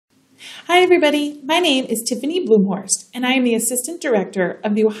Hi everybody, my name is Tiffany Bloomhorst and I am the Assistant Director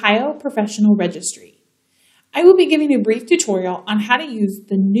of the Ohio Professional Registry. I will be giving a brief tutorial on how to use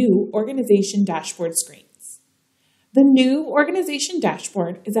the new Organization Dashboard screens. The new Organization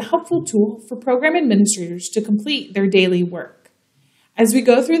Dashboard is a helpful tool for program administrators to complete their daily work. As we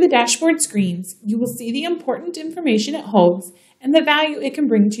go through the dashboard screens, you will see the important information it holds and the value it can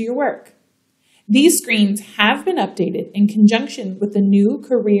bring to your work. These screens have been updated in conjunction with the new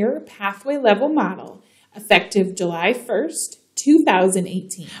Career Pathway Level Model effective July 1st,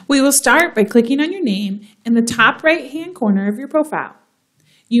 2018. We will start by clicking on your name in the top right-hand corner of your profile.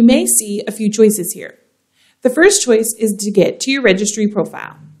 You may see a few choices here. The first choice is to get to your registry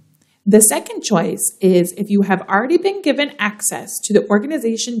profile. The second choice is if you have already been given access to the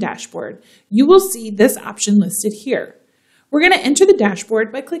Organization Dashboard, you will see this option listed here. We're going to enter the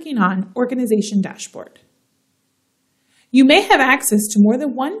dashboard by clicking on Organization Dashboard. You may have access to more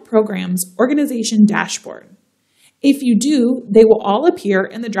than one program's Organization Dashboard. If you do, they will all appear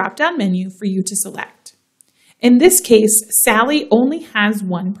in the drop-down menu for you to select. In this case, Sally only has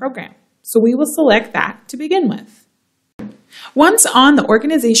one program, so we will select that to begin with. Once on the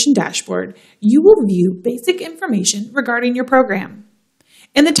Organization Dashboard, you will view basic information regarding your program.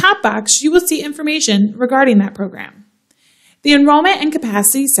 In the top box, you will see information regarding that program. The Enrollment and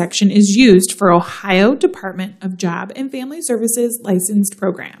Capacity section is used for Ohio Department of Job and Family Services licensed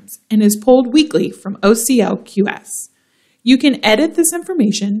programs and is pulled weekly from OCLQS. You can edit this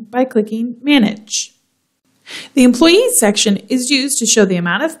information by clicking Manage. The Employees section is used to show the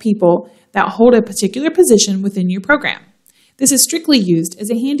amount of people that hold a particular position within your program. This is strictly used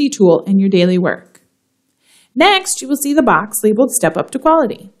as a handy tool in your daily work. Next, you will see the box labeled Step Up to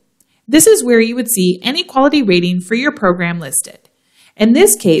Quality. This is where you would see any quality rating for your program listed. In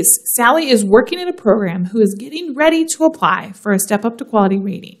this case, Sally is working in a program who is getting ready to apply for a Step Up to Quality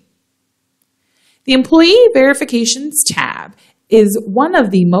rating. The Employee Verifications tab is one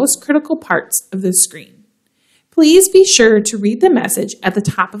of the most critical parts of this screen. Please be sure to read the message at the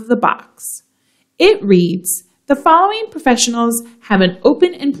top of the box. It reads, "The following professionals have an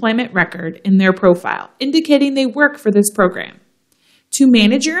open employment record in their profile, indicating they work for this program. To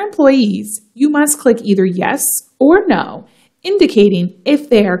manage your employees, you must click either yes or no, indicating if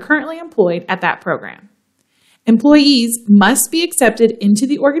they are currently employed at that program. Employees must be accepted into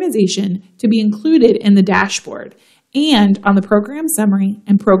the organization to be included in the dashboard and on the program summary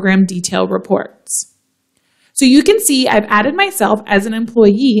and program detail reports." So you can see I've added myself as an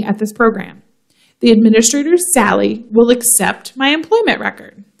employee at this program. The administrator, Sally, will accept my employment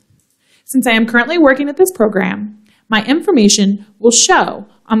record. Since I am currently working at this program, my information will show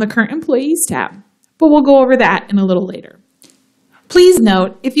on the Current Employees tab, but we'll go over that in a little later. Please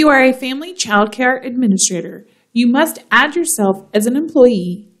note, if you are a family child care administrator, you must add yourself as an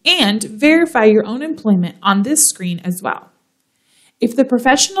employee and verify your own employment on this screen as well. If the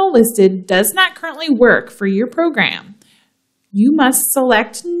professional listed does not currently work for your program, you must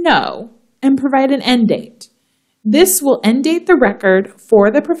select No and provide an end date. This will end date the record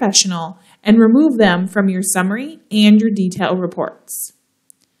for the professional and remove them from your summary and your detail reports.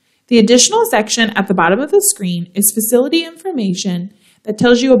 The additional section at the bottom of the screen is facility information that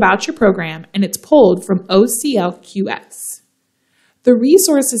tells you about your program, and it's pulled from OCLQS. The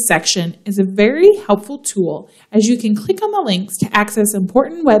resources section is a very helpful tool as you can click on the links to access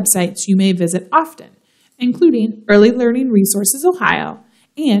important websites you may visit often, including Early Learning Resources Ohio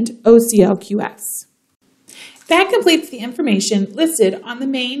and OCLQS. That completes the information listed on the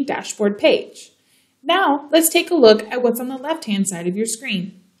main dashboard page. Now, let's take a look at what's on the left-hand side of your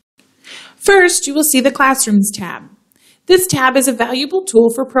screen. First, you will see the Classrooms tab. This tab is a valuable tool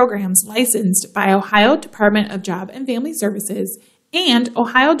for programs licensed by Ohio Department of Job and Family Services and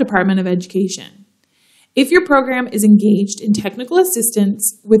Ohio Department of Education. If your program is engaged in technical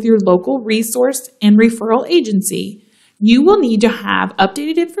assistance with your local resource and referral agency, you will need to have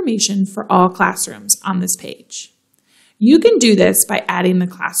updated information for all classrooms on this page. You can do this by adding the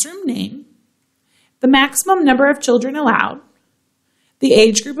classroom name, the maximum number of children allowed, the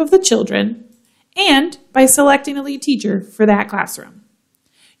age group of the children, and by selecting a lead teacher for that classroom.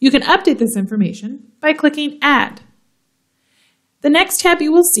 You can update this information by clicking Add. The next tab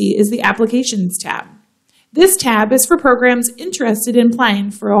you will see is the Applications tab. This tab is for programs interested in applying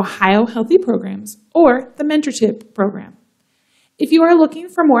for Ohio Healthy Programs or the Mentorship Program. If you are looking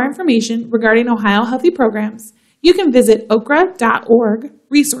for more information regarding Ohio Healthy Programs, you can visit okra.org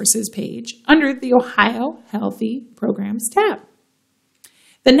resources page under the Ohio Healthy Programs tab.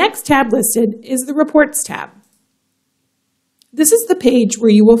 The next tab listed is the Reports tab. This is the page where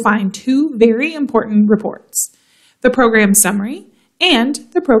you will find two very important reports, the program summary and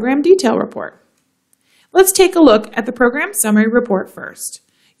the Program Detail Report. Let's take a look at the Program Summary Report first.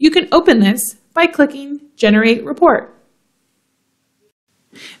 You can open this by clicking Generate Report.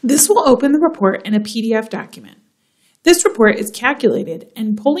 This will open the report in a PDF document. This report is calculated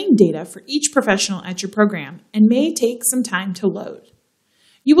and pulling data for each professional at your program and may take some time to load.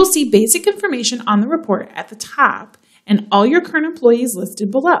 You will see basic information on the report at the top and all your current employees listed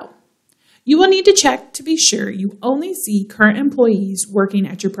below. You will need to check to be sure you only see current employees working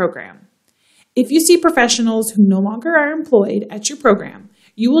at your program. If you see professionals who no longer are employed at your program,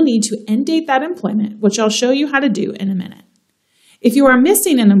 you will need to end date that employment, which I'll show you how to do in a minute. If you are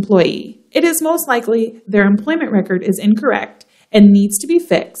missing an employee, it is most likely their employment record is incorrect and needs to be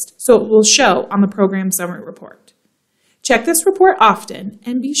fixed, so it will show on the Program Summary Report. Check this report often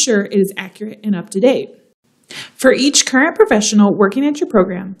and be sure it is accurate and up to date. For each current professional working at your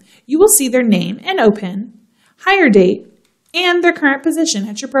program, you will see their name and OPIN, hire date, and their current position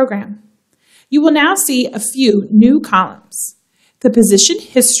at your program. You will now see a few new columns. The Position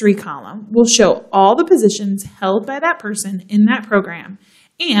History column will show all the positions held by that person in that program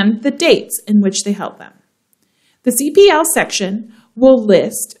and the dates in which they held them. The CPL section will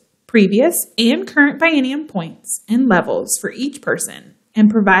list previous and current biennium points and levels for each person and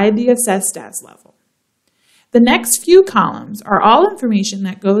provide the assessed status level. The next few columns are all information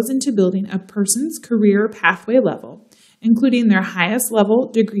that goes into building a person's career pathway level, including their highest level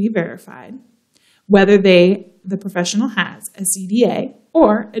degree verified, whether the professional has a CDA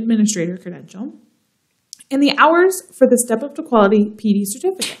or administrator credential, and the hours for the Step Up to Quality PD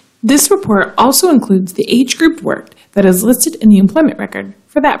certificate. This report also includes the age group worked that is listed in the employment record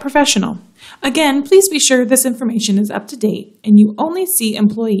for that professional. Again, please be sure this information is up to date and you only see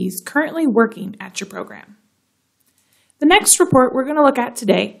employees currently working at your program. The next report we're going to look at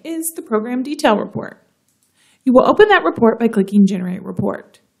today is the Program Detail Report. You will open that report by clicking Generate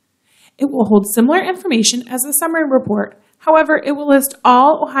Report. It will hold similar information as the summary report. However, it will list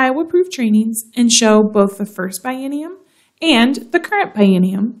all Ohio-approved trainings and show both the first biennium and the current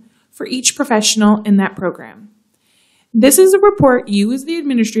biennium for each professional in that program. This is a report you as the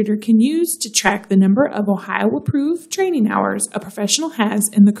administrator can use to track the number of Ohio-approved training hours a professional has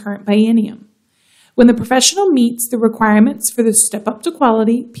in the current biennium. When the professional meets the requirements for the Step Up to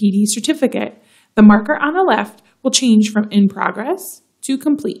Quality PD certificate, the marker on the left will change from in progress to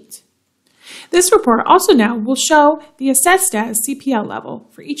complete. This report also now will show the assessed status CPL level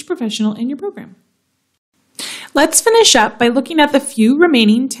for each professional in your program. Let's finish up by looking at the few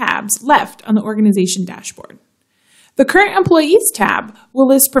remaining tabs left on the organization dashboard. The Current Employees tab will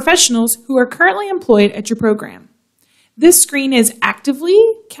list professionals who are currently employed at your program. This screen is actively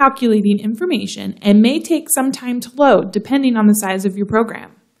calculating information and may take some time to load depending on the size of your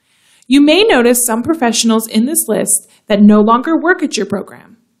program. You may notice some professionals in this list that no longer work at your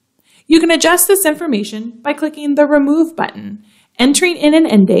program. You can adjust this information by clicking the Remove button, entering in an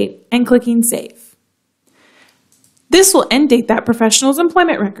end date, and clicking Save. This will end date that professional's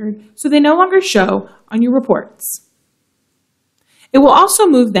employment record so they no longer show on your reports. It will also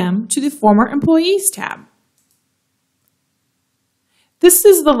move them to the Former Employees tab. This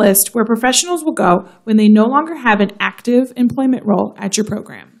is the list where professionals will go when they no longer have an active employment role at your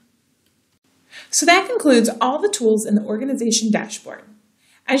program. So that concludes all the tools in the organization dashboard.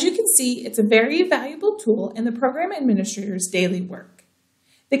 As you can see, it's a very valuable tool in the program administrator's daily work.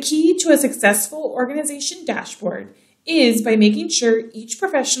 The key to a successful organization dashboard is by making sure each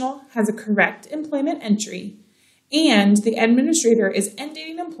professional has a correct employment entry and the administrator is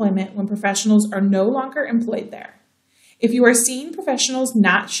ending employment when professionals are no longer employed there. If you are seeing professionals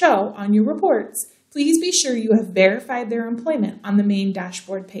not show on your reports, please be sure you have verified their employment on the main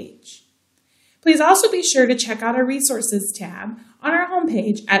dashboard page. Please also be sure to check out our Resources tab on our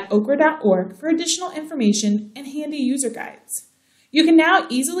homepage at okra.org for additional information and handy user guides. You can now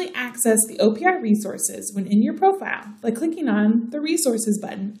easily access the OPR resources when in your profile by clicking on the Resources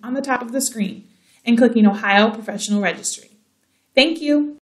button on the top of the screen and clicking Ohio Professional Registry. Thank you.